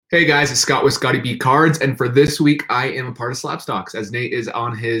Hey guys, it's Scott with Scotty B Cards, and for this week, I am a part of Slabstocks. As Nate is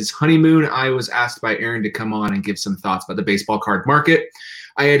on his honeymoon, I was asked by Aaron to come on and give some thoughts about the baseball card market.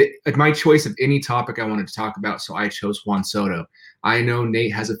 I had my choice of any topic I wanted to talk about, so I chose Juan Soto. I know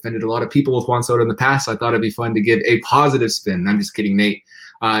Nate has offended a lot of people with Juan Soto in the past, so I thought it'd be fun to give a positive spin. I'm just kidding, Nate.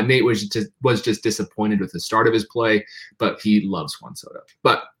 Nate was just disappointed with the start of his play, but he loves Juan Soto.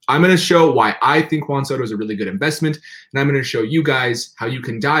 But I'm going to show why I think Juan Soto is a really good investment, and I'm going to show you guys how you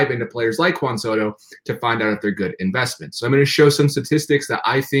can dive into players like Juan Soto to find out if they're good investments. So I'm going to show some statistics that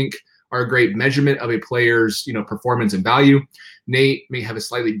I think are a great measurement of a player's performance and value. Nate may have a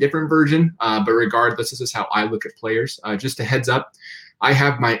slightly different version, but regardless, this is how I look at players. Just a heads up, I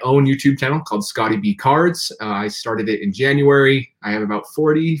have my own YouTube channel called Scotty B Cards. I started it in January. I have about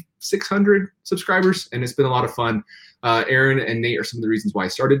 4,600 subscribers, and it's been a lot of fun. Aaron and Nate are some of the reasons why I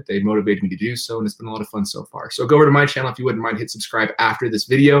started. They motivated me to do so, and it's been a lot of fun so far. So go over to my channel if you wouldn't mind, hit subscribe after this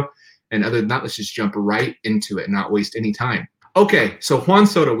video. And other than that, let's just jump right into it and not waste any time. Okay, so Juan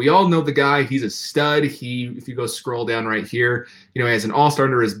Soto, we all know the guy. He's a stud. If you go scroll down right here, he has an all-star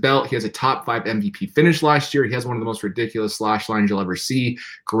under his belt. He has a top 5 MVP finish last year. He has one of the most ridiculous slash lines you'll ever see.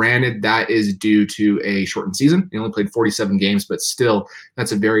 Granted, that is due to a shortened season. He only played 47 games, but still,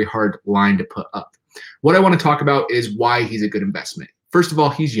 that's a very hard line to put up. What I want to talk about is why he's a good investment. First of all,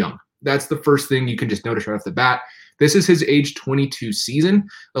 he's young. That's the first thing you can just notice right off the bat. This is his age 22 season.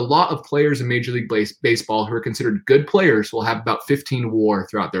 A lot of players in Major League Baseball who are considered good players will have about 15 WAR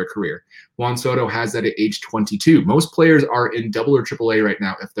throughout their career. Juan Soto has that at age 22. Most players are in double or triple A right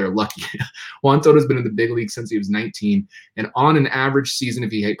now if they're lucky. Juan Soto's been in the big league since he was 19. And on an average season, if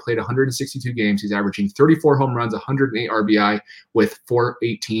he had played 162 games, he's averaging 34 home runs, 108 RBI with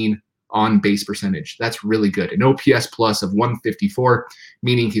 418 on base percentage. That's really good. An OPS plus of 154,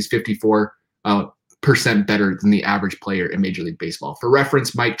 meaning he's 54% better than the average player in Major League Baseball. For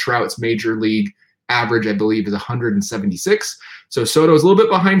reference, Mike Trout's Major League average, I believe, is 176. So Soto is a little bit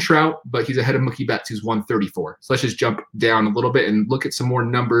behind Trout, but he's ahead of Mookie Betts, who's 134. So let's just jump down a little bit and look at some more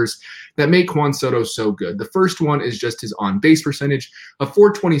numbers that make Juan Soto so good. The first one is just his on-base percentage. A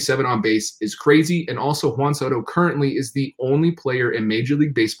 427 on base is crazy. And also Juan Soto currently is the only player in Major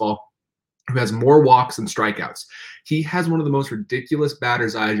League Baseball who has more walks than strikeouts. He has one of the most ridiculous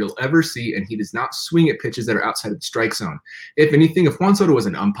batter's eyes you'll ever see, and he does not swing at pitches that are outside of the strike zone. If anything, if Juan Soto was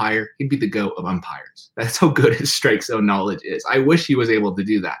an umpire, he'd be the GOAT of umpires. That's how good his strike zone knowledge is. I wish he was able to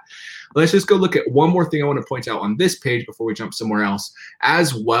do that. Let's just go look at one more thing I want to point out on this page before we jump somewhere else.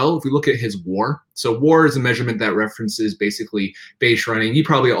 As well, if we look at his WAR, so WAR is a measurement that references basically base running. You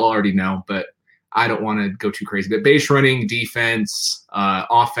probably all already know, but I don't want to go too crazy, but base running, defense,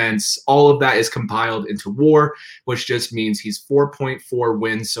 offense, all of that is compiled into WAR, which just means he's 4.4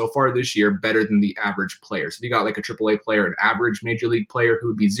 wins so far this year, better than the average player. So if you got like a AAA player, an average Major League player who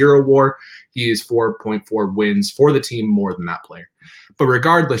would be 0 WAR, he is 4.4 wins for the team more than that player. But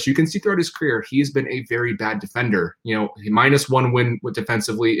regardless, you can see throughout his career, he's been a very bad defender. Minus 1 win with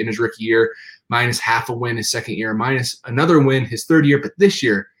defensively in his rookie year, minus half a win his second year, minus another win his third year. But this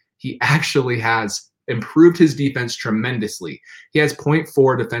year, he actually has improved his defense tremendously. He has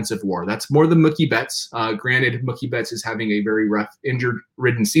 0.4 defensive WAR. That's more than Mookie Betts. Granted, Mookie Betts is having a very rough,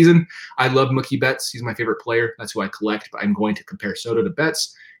 injured-ridden season. I love Mookie Betts. He's my favorite player. That's who I collect, but I'm going to compare Soto to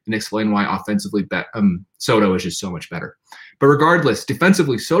Betts and explain why offensively Soto is just so much better. But regardless,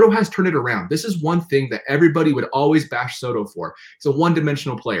 defensively, Soto has turned it around. This is one thing that everybody would always bash Soto for. He's a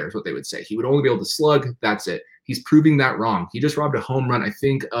one-dimensional player is what they would say. He would only be able to slug. That's it. He's proving that wrong. He just robbed a home run, I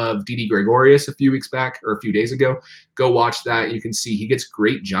think, of Didi Gregorius a few weeks back or a few days ago. Go watch that. You can see he gets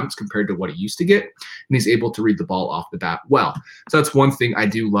great jumps compared to what he used to get, and he's able to read the ball off the bat well. So that's one thing I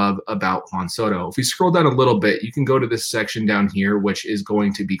do love about Juan Soto. If we scroll down a little bit, you can go to this section down here, which is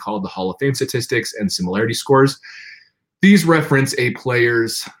going to be called the Hall of Fame statistics and similarity scores. These reference a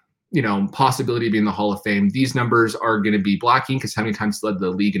player's possibility of being in the Hall of Fame. These numbers are going to be black ink is how many times he led the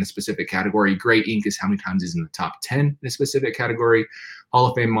league in a specific category. Gray ink is how many times he's in the top 10 in a specific category. Hall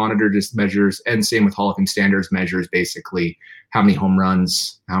of Fame monitor just measures, and same with Hall of Fame standards, measures basically how many home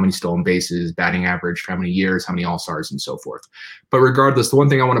runs, how many stolen bases, batting average, for how many years, how many All-Stars, and so forth. But regardless, the one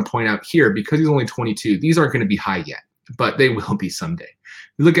thing I want to point out here, because he's only 22, these aren't going to be high yet, but they will be someday.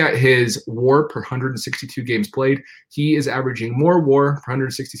 You look at his WAR per 162 games played. He is averaging more WAR per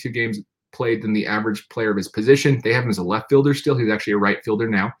 162 games played than the average player of his position. They have him as a left fielder still. He's actually a right fielder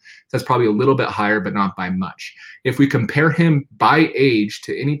now. So that's probably a little bit higher, but not by much. If we compare him by age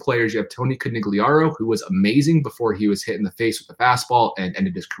to any players, you have Tony Conigliaro, who was amazing before he was hit in the face with the fastball and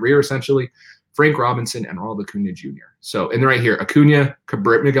ended his career essentially. Frank Robinson, and Ronald Acuna Jr. So, and right here, Acuna,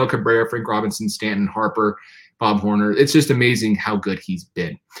 Miguel Cabrera, Frank Robinson, Stanton, Harper, Bob Horner. It's just amazing how good he's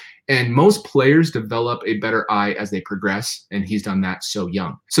been. And most players develop a better eye as they progress, and he's done that so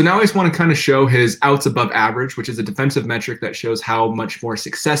young. So now I just want to kind of show his outs above average, which is a defensive metric that shows how much more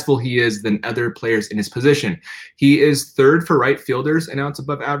successful he is than other players in his position. He is third for right fielders in outs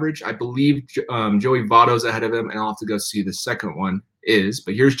above average. I believe Joey Votto's ahead of him, and I'll have to go see the second one is.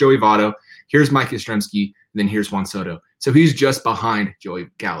 But here's Joey Votto, here's Mike Yastrzemski, and then here's Juan Soto. So he's just behind Joey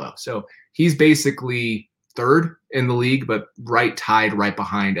Gallo. So he's basically third in the league, but tied right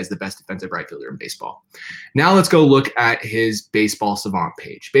behind as the best defensive right fielder in baseball. Now let's go look at his Baseball Savant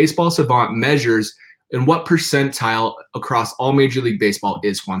page. Baseball Savant measures in what percentile across all Major League Baseball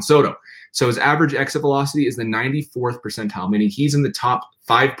is Juan Soto. So his average exit velocity is the 94th percentile, meaning he's in the top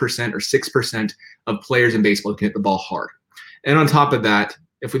 5% or 6% of players in baseball who can hit the ball hard. And on top of that,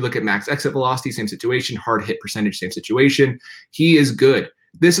 if we look at max exit velocity, same situation, hard hit percentage, same situation, he is good.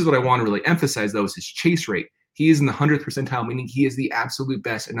 This is what I want to really emphasize, though, is his chase rate. He is in the 100th percentile, meaning he is the absolute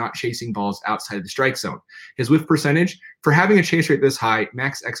best at not chasing balls outside of the strike zone. His whiff percentage, for having a chase rate this high,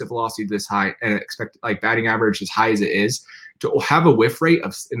 max exit velocity this high, and expect batting average as high as it is, to have a whiff rate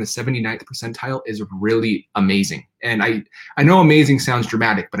in the 79th percentile is really amazing. And I know amazing sounds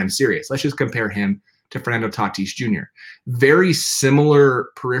dramatic, but I'm serious. Let's just compare him to Fernando Tatis Jr. Very similar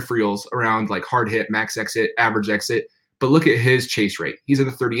peripherals around hard hit, max exit, average exit. But look at his chase rate. He's in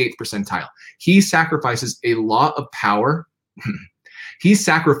the 38th percentile. He sacrifices a lot of power. He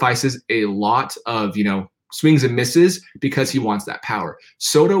sacrifices a lot of, swings and misses because he wants that power.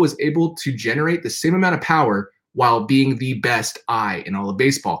 Soto is able to generate the same amount of power while being the best eye in all of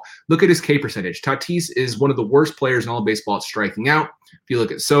baseball. Look at his K percentage. Tatis is one of the worst players in all of baseball at striking out. If you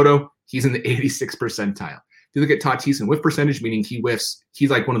look at Soto, he's in the 86th percentile. If you look at Tatis and whiff percentage, meaning he whiffs, he's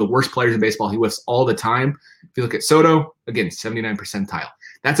one of the worst players in baseball. He whiffs all the time. If you look at Soto, again, 79th percentile.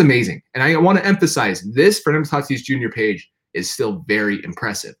 That's amazing. And I want to emphasize this Fernando Tatis Jr. page is still very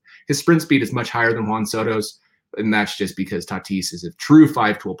impressive. His sprint speed is much higher than Juan Soto's, and that's just because Tatis is a true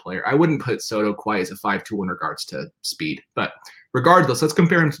 5-tool player. I wouldn't put Soto quite as a 5-tool in regards to speed. But regardless, let's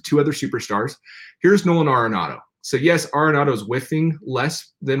compare him to two other superstars. Here's Nolan Arenado. So yes, Arenado's whiffing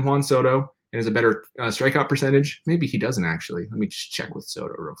less than Juan Soto and has a better strikeout percentage. Maybe he doesn't actually. Let me just check with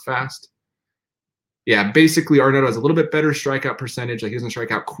Soto real fast. Yeah, basically Arenado has a little bit better strikeout percentage. He doesn't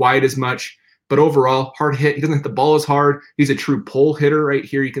strike out quite as much. But overall, hard hit. He doesn't hit the ball as hard. He's a true pull hitter right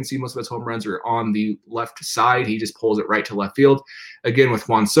here. You can see most of his home runs are on the left side. He just pulls it right to left field. Again, with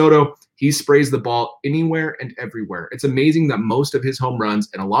Juan Soto, he sprays the ball anywhere and everywhere. It's amazing that most of his home runs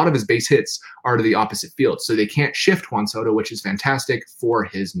and a lot of his base hits are to the opposite field. So they can't shift Juan Soto, which is fantastic for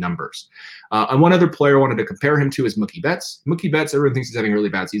his numbers. And one other player I wanted to compare him to is Mookie Betts. Mookie Betts, everyone thinks he's having a really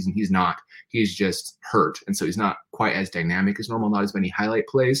bad season. He's not. He's just hurt. And so he's not quite as dynamic as normal, not as many highlight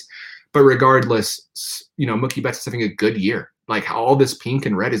plays. But regardless, Mookie Betts is having a good year. All this pink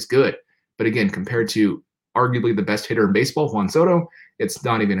and red is good. But again, compared to arguably the best hitter in baseball, Juan Soto, it's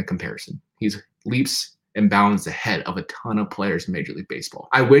not even a comparison. He's leaps and bounds ahead of a ton of players in Major League Baseball.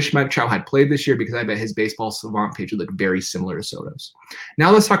 I wish Mike Trout had played this year because I bet his Baseball Savant page would look very similar to Soto's.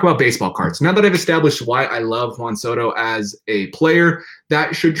 Now let's talk about baseball cards. Now that I've established why I love Juan Soto as a player,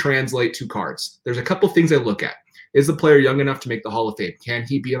 that should translate to cards. There's a couple things I look at. Is the player young enough to make the Hall of Fame? Can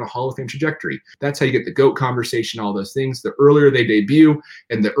he be on a Hall of Fame trajectory? That's how you get the GOAT conversation, all those things. The earlier they debut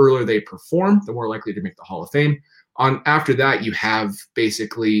and the earlier they perform, the more likely to make the Hall of Fame. After that, you have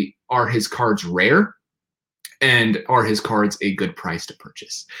basically, are his cards rare? And are his cards a good price to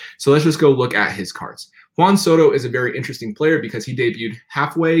purchase? So let's just go look at his cards. Juan Soto is a very interesting player because he debuted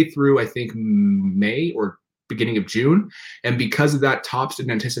halfway through, I think, May or beginning of June. And because of that, Topps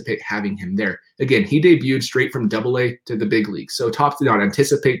didn't anticipate having him there. Again, he debuted straight from AA to the big league. So Topps did not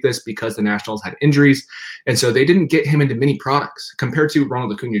anticipate this because the Nationals had injuries. And so they didn't get him into many products compared to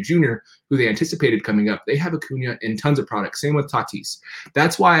Ronald Acuna Jr., who they anticipated coming up. They have Acuna in tons of products. Same with Tatis.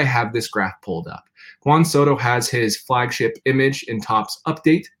 That's why I have this graph pulled up. Juan Soto has his flagship image in Topps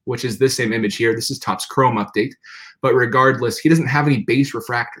Update, which is this same image here. This is Topps Chrome Update. But regardless, he doesn't have any base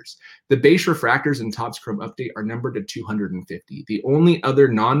refractors. The base refractors in Topps Chrome Update are numbered to 250. The only other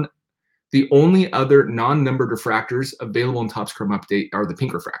non-numbered refractors available in Topps Chrome Update are the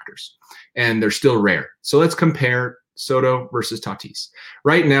pink refractors, and they're still rare. So let's compare Soto versus Tatis.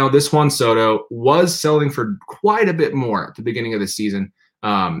 Right now, this Juan Soto was selling for quite a bit more at the beginning of the season.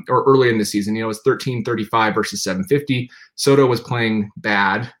 Or early in the season, it was $13.35 versus $7.50. Soto was playing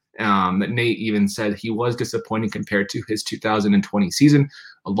bad. That Nate even said he was disappointing compared to his 2020 season.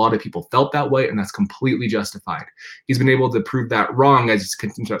 A lot of people felt that way, and that's completely justified. He's been able to prove that wrong as it's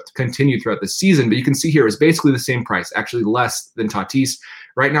continued throughout the season, but you can see here it's basically the same price, actually less than Tatis.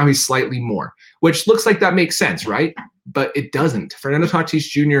 Right now, he's slightly more, which looks like that makes sense, right? But it doesn't. Fernando Tatis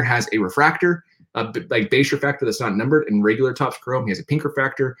Jr. has a refractor, like base refractor that's not numbered in regular Topps Chrome. He has a pink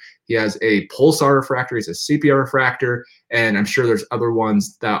refractor. He has a pulsar refractor. He has a sepia refractor. And I'm sure there's other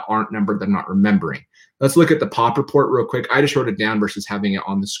ones that aren't numbered that I'm not remembering. Let's look at the pop report real quick. I just wrote it down versus having it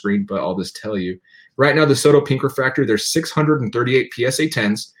on the screen, but I'll just tell you. Right now, the Soto pink refractor, there's 638 PSA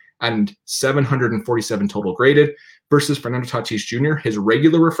 10s and 747 total graded versus Fernando Tatis Jr. His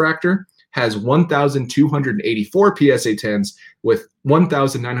regular refractor has 1,284 PSA 10s with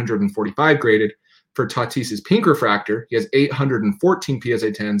 1,945 graded. For Tatis's pink refractor, he has 814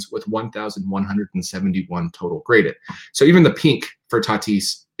 PSA 10s with 1,171 total graded. So even the pink for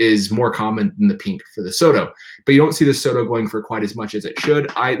Tatis is more common than the pink for the Soto. But you don't see the Soto going for quite as much as it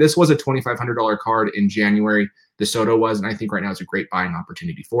should. This was a $2,500 card in January. The Soto was, and I think right now is a great buying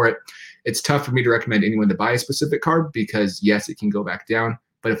opportunity for it. It's tough for me to recommend anyone to buy a specific card because, yes, it can go back down.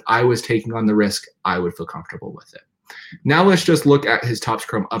 But if I was taking on the risk, I would feel comfortable with it. Now let's just look at his Topps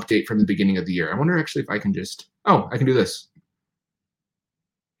Chrome update from the beginning of the year. I wonder actually if I can just, I can do this.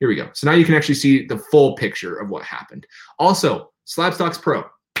 Here we go. So now you can actually see the full picture of what happened. Also, Slabstox Pro.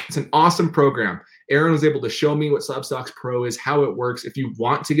 It's an awesome program. Aaron was able to show me what Slabstox Pro is, how it works. If you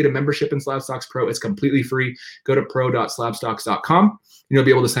want to get a membership in Slabstox Pro, it's completely free. Go to pro.slabstox.com. You'll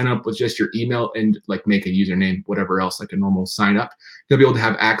be able to sign up with just your email and like make a username, whatever else, like a normal sign up. You'll be able to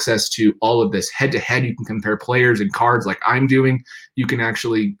have access to all of this head-to-head. You can compare players and cards like I'm doing. You can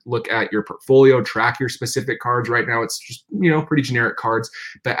actually look at your portfolio, track your specific cards. Right now, it's just, pretty generic cards.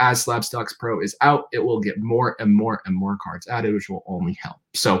 But as Slabstox Pro is out, it will get more and more and more cards added, which will only help.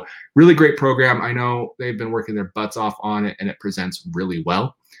 So really great program. I know they've been working their butts off on it, and it presents really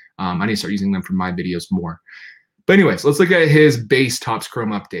well. I need to start using them for my videos more. But anyways, let's look at his base Topps Chrome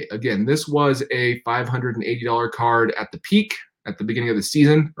update. Again, this was a $580 card at the peak, at the beginning of the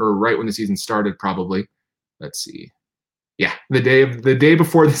season, or right when the season started, probably. Let's see. Yeah, the day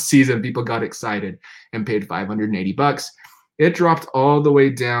before the season, people got excited and paid $580. It dropped all the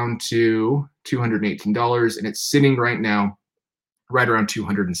way down to $218, and it's sitting right now right around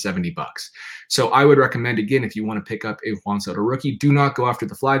 $270. So I would recommend, again, if you want to pick up a Juan Soto rookie, do not go after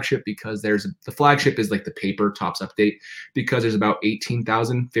the flagship because the flagship is like the paper Topps update because there's about 15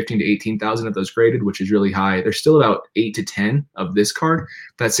 to 18,000 of those graded, which is really high. There's still about 8 to 10 of this card.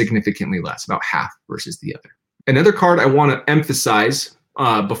 That's significantly less, about half versus the other. Another card I want to emphasize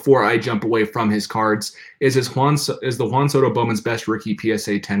before I jump away from his cards is the Juan Soto Bowman's Best Rookie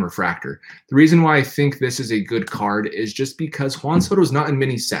PSA 10 Refractor. The reason why I think this is a good card is just because Juan Soto is not in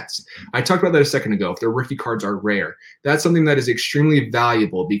many sets. I talked about that a second ago. If their rookie cards are rare, that's something that is extremely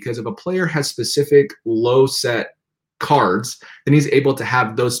valuable because if a player has specific low set cards, then he's able to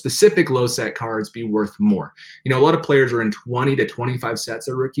have those specific low set cards be worth more. A lot of players are in 20 to 25 sets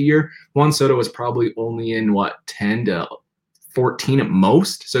a rookie year. Juan Soto is probably only in 10 to 14 at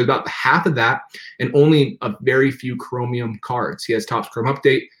most. So about half of that and only a very few chromium cards. He has Topps Chrome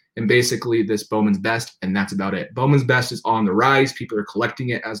Update and basically this Bowman's Best, and that's about it. Bowman's Best is on the rise. People are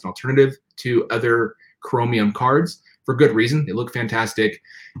collecting it as an alternative to other chromium cards for good reason. They look fantastic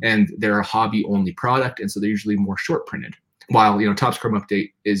and they're a hobby only product. And so they're usually more short printed. While, Topps Chrome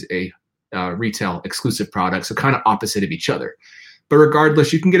Update is a retail exclusive product. So kind of opposite of each other. But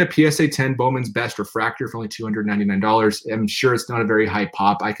regardless, you can get a PSA 10 Bowman's Best Refractor for only $299. I'm sure it's not a very high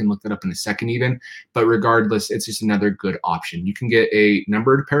pop. I can look that up in a second even. But regardless, it's just another good option. You can get a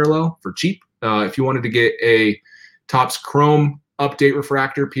numbered parallel for cheap. If you wanted to get a Topps Chrome Update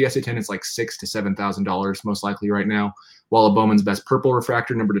Refractor, PSA 10 is like $6,000 to $7,000 most likely right now. While a Bowman's Best Purple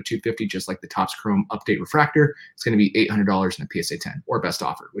Refractor, numbered to $250, just like the Topps Chrome Update Refractor, it's going to be $800 in a PSA 10 or best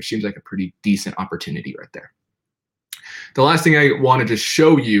offer, which seems like a pretty decent opportunity right there. The last thing I wanted to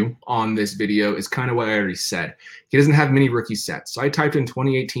show you on this video is kind of what I already said. He doesn't have many rookie sets. So I typed in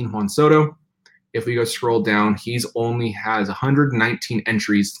 2018 Juan Soto. If we go scroll down, he's only has 119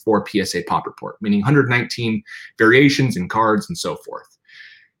 entries for PSA Pop Report, meaning 119 variations and cards and so forth.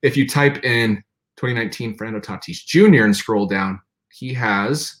 If you type in 2019 Fernando Tatis Jr. and scroll down, he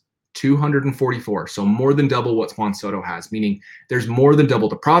has 244. So more than double what Juan Soto has, meaning there's more than double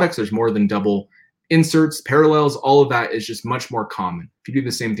the products. There's more than double inserts, parallels, all of that is just much more common. If you do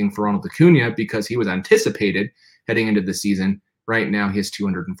the same thing for Ronald Acuna, because he was anticipated heading into the season, right now he has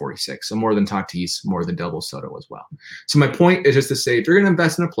 246. So more than Tatis, more than double Soto as well. So my point is just to say, if you're going to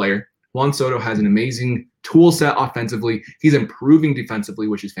invest in a player, Juan Soto has an amazing tool set offensively. He's improving defensively,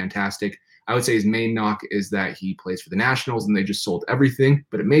 which is fantastic. I would say his main knock is that he plays for the Nationals and they just sold everything,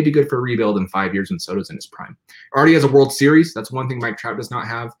 but it may be good for a rebuild in 5 years when Soto's in his prime. Already has a World Series. That's one thing Mike Trout does not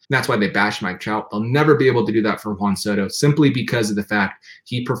have. And that's why they bash Mike Trout. They'll never be able to do that for Juan Soto simply because of the fact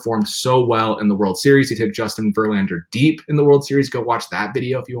he performed so well in the World Series. He took Justin Verlander deep in the World Series. Go watch that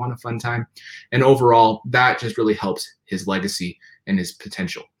video if you want a fun time. And overall, that just really helps his legacy and his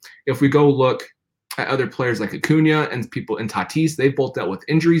potential. If we go look at other players like Acuna and people in Tatis, they've both dealt with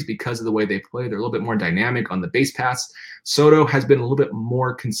injuries because of the way they play. They're a little bit more dynamic on the base paths. Soto has been a little bit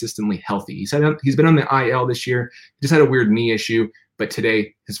more consistently healthy. He's been on the IL this year. He just had a weird knee issue, but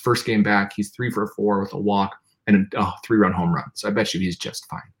today, his first game back, he's 3 for 4 with a walk and a 3-run home run. So I bet you he's just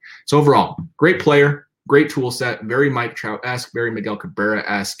fine. So overall, great player, great tool set, very Mike Trout-esque, very Miguel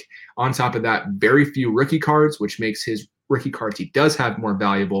Cabrera-esque. On top of that, very few rookie cards, which makes his rookie cards he does have more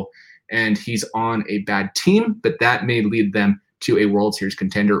valuable. And he's on a bad team, but that may lead them to a World Series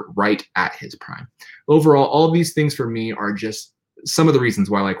contender right at his prime. Overall, all of these things for me are just some of the reasons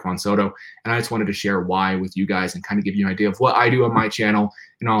why I like Juan Soto, and I just wanted to share why with you guys and kind of give you an idea of what I do on my channel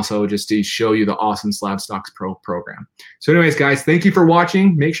and also just to show you the awesome Slab Stocks Pro program. So anyways, guys, thank you for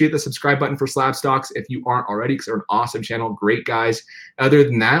watching. Make sure you hit the subscribe button for Slab Stocks if you aren't already because they're an awesome channel, great guys. Other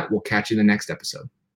than that, we'll catch you in the next episode.